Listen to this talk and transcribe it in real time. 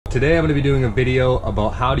Today I'm going to be doing a video about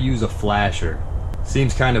how to use a flasher.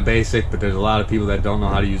 Seems kind of basic, but there's a lot of people that don't know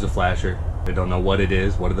how to use a flasher. They don't know what it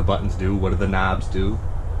is, what do the buttons do, what do the knobs do,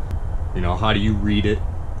 you know, how do you read it.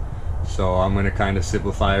 So I'm going to kind of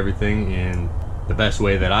simplify everything in the best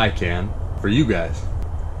way that I can for you guys.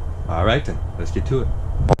 Alright then, let's get to it.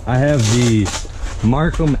 I have the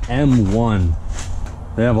Marcum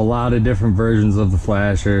M1. They have a lot of different versions of the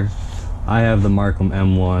flasher. I have the Marcum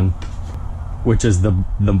M1, which is the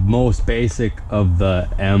most basic of the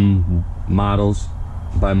M models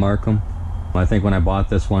by Marcum. I think when I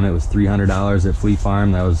bought this one it was $300 at Fleet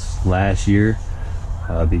Farm. That was last year,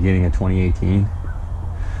 beginning of 2018.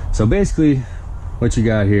 So basically what you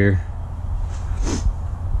got here,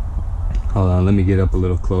 hold on, let me get up a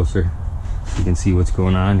little closer so you can see what's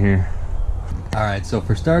going on here. Alright, so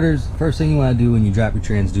for starters, first thing you want to do when you drop your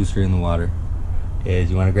transducer in the water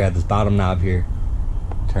is you want to grab this bottom knob here,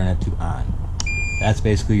 turn it to on. That's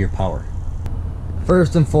basically your power.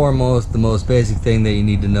 First and foremost, the most basic thing that you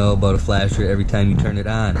need to know about a flasher every time you turn it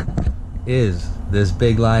on is this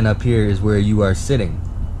big line up here is where you are sitting.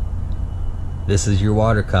 This is your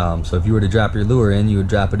water column. So if you were to drop your lure in, you would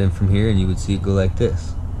drop it in from here and you would see it go like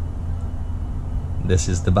this. This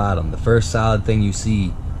is the bottom. The first solid thing you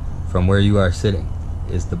see from where you are sitting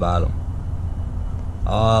is the bottom.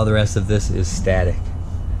 All the rest of this is static.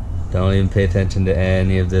 Don't even pay attention to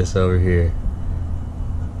any of this over here.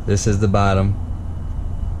 This is the bottom,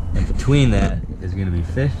 and between that is going to be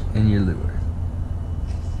fish and your lure.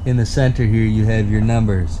 In the center here you have your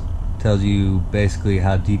numbers. Tells you basically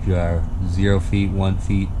how deep you are. 0 feet, 1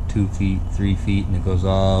 feet, 2 feet, 3 feet, and it goes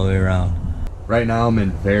all the way around. Right now I'm in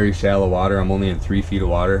very shallow water. I'm only in 3 feet of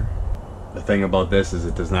water. The thing about this is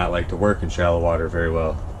it does not like to work in shallow water very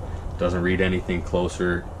well. It doesn't read anything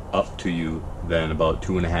closer up to you than about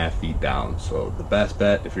 2.5 feet down. So the best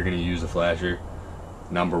bet if you're going to use a flasher,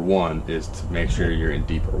 number one, is to make sure you're in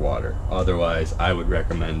deeper water. Otherwise, I would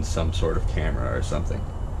recommend some sort of camera or something.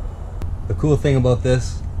 The cool thing about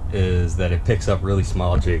this is that it picks up really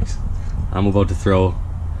small jigs. I'm about to throw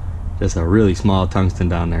just a really small tungsten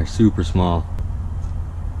down there, super small.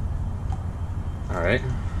 Alright,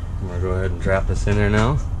 I'm gonna go ahead and drop this in there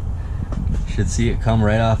now. Should see it come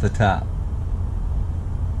right off the top.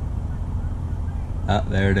 Ah,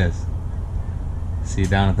 there it is. See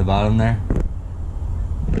down at the bottom there?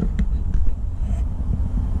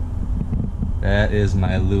 That is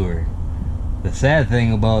my lure. The sad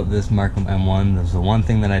thing about this Marcum M1, there's the one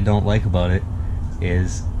thing that I don't like about it,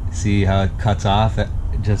 is see how it cuts off at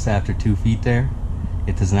just after 2 feet there?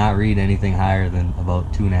 It does not read anything higher than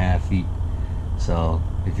about 2.5 feet. So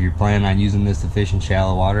if you're planning on using this to fish in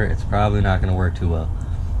shallow water, it's probably not going to work too well.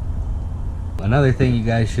 Another thing you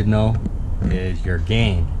guys should know is your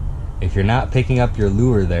gain. If you're not picking up your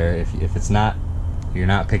lure there, if it's not, you're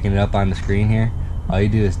not picking it up on the screen here, all you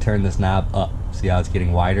do is turn this knob up. See how it's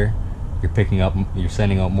getting wider? You're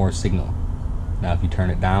sending out more signal. Now if you turn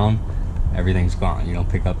it down, everything's gone. You don't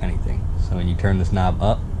pick up anything. So when you turn this knob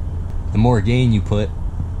up, the more gain you put,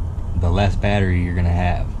 the less battery you're gonna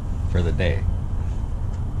have for the day.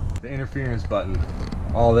 The interference button,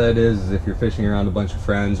 all that is if you're fishing around a bunch of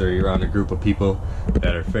friends or you're around a group of people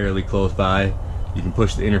that are fairly close by, you can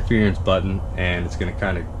push the interference button and it's gonna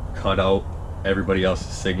kind of cut out everybody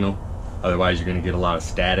else's signal. Otherwise you're going to get a lot of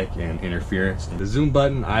static and interference. The zoom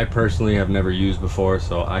button I personally have never used before,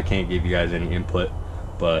 so I can't give you guys any input,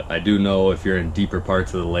 but I do know if you're in deeper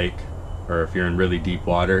parts of the lake or if you're in really deep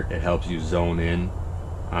water, it helps you zone in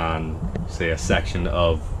on, say, a section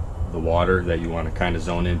of the water that you want to kind of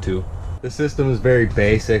zone into. The system is very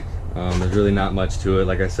basic. There's really not much to it.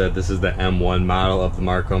 Like I said, this is the M1 model of the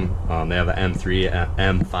Marcum. They have an M3,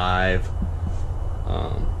 M5.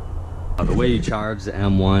 The way you charge the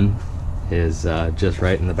M1 is just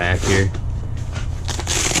right in the back here.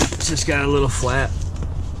 It's just got a little flap.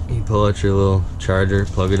 You pull out your little charger,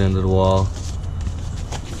 plug it into the wall.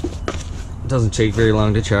 It doesn't take very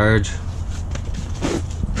long to charge.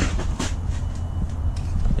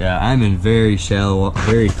 Yeah, I'm in very shallow,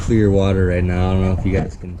 very clear water right now. I don't know if you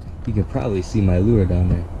guys can, you can probably see my lure down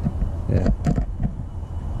there. Yeah.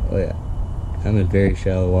 Oh yeah. I'm in very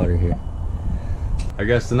shallow water here. I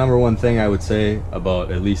guess the number one thing I would say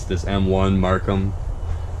about at least this M1 Marcum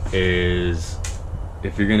is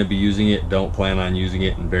if you're going to be using it, don't plan on using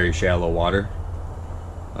it in very shallow water.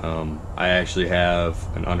 I actually have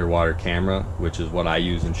an underwater camera, which is what I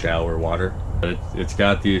use in shallower water. But it's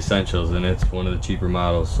got the essentials and it's one of the cheaper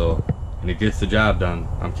models, so, and it gets the job done.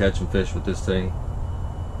 I'm catching fish with this thing.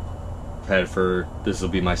 I've had it for, this will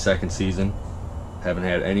be my second season. Haven't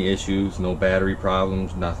had any issues, no battery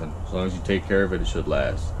problems, nothing. As long as you take care of it, it should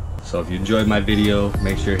last. So if you enjoyed my video,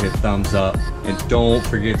 make sure to hit thumbs up and don't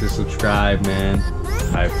forget to subscribe, man.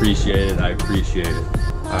 I appreciate it. I appreciate it.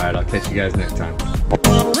 All right, I'll catch you guys next time.